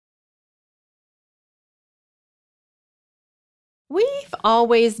We've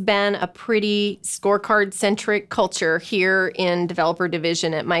always been a pretty scorecard-centric culture here in Developer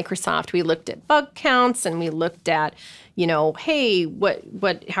Division at Microsoft. We looked at bug counts and we looked at, hey,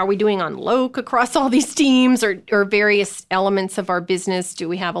 how are we doing on LOC across all these teams or various elements of our business? Do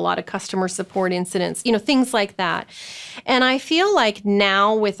we have a lot of customer support incidents? Things like that. And I feel like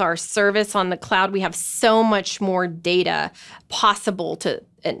now with our service on the cloud, we have so much more data possible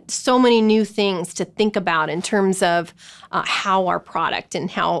and so many new things to think about in terms of how our product and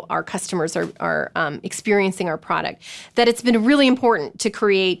how our customers are experiencing our product, that it's been really important to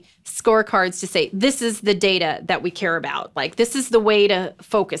create scorecards to say, this is the data that we care about. Like, this is the way to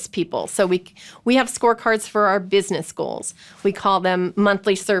focus people. So we have scorecards for our business goals. We call them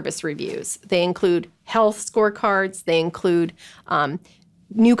monthly service reviews. They include health scorecards. They include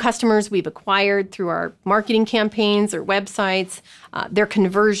new customers we've acquired through our marketing campaigns or websites, their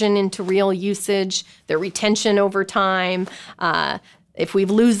conversion into real usage, their retention over time, if we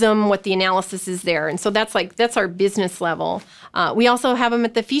lose them, what the analysis is there. And so that's our business level. We also have them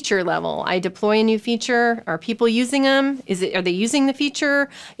at the feature level. I deploy a new feature. Are people using them? Are they using the feature?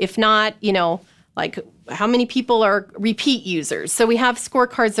 If not, like how many people are repeat users? So we have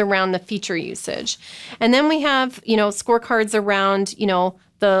scorecards around the feature usage. And then we have, scorecards around,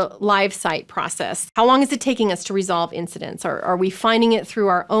 the live site process. How long is it taking us to resolve incidents? Are we finding it through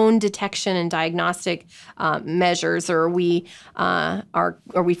our own detection and diagnostic measures, or are we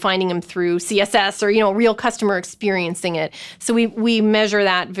finding them through CSS or real customer experiencing it? So we measure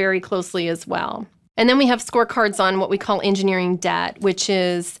that very closely as well. And then we have scorecards on what we call engineering debt, which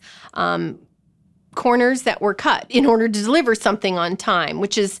is corners that were cut in order to deliver something on time,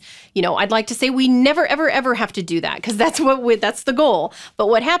 which is, I'd like to say we never, ever, ever have to do that because that's the goal. But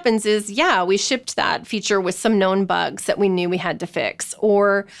what happens is, we shipped that feature with some known bugs that we knew we had to fix,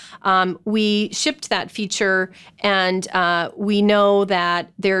 or we shipped that feature and we know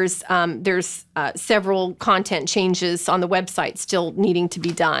that there's several content changes on the website still needing to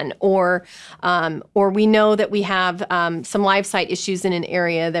be done, or we know that we have some live site issues in an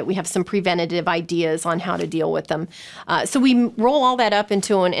area that we have some preventative ideas on how to deal with them. So we roll all that up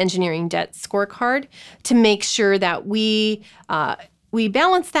into an engineering debt scorecard to make sure that we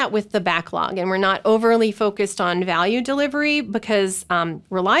balance that with the backlog and we're not overly focused on value delivery, because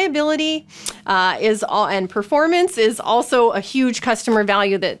reliability and performance is also a huge customer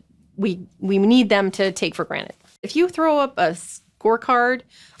value that we need them to take for granted. If you throw up a scorecard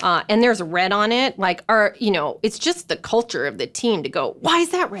and there's red on it, it's just the culture of the team to go, why is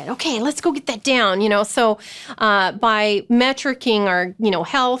that red? Okay, let's go get that down. So by metricing our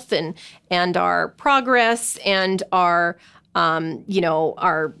health and our progress and our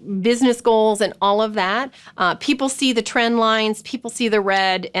our business goals and all of that, people see the trend lines, people see the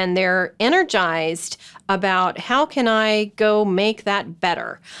red, and they're energized about how can I go make that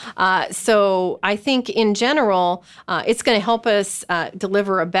better. So I think in general, it's going to help us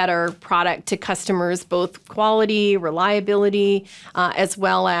deliver a better product to customers, both quality, reliability, as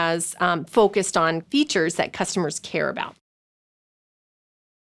well as focused on features that customers care about.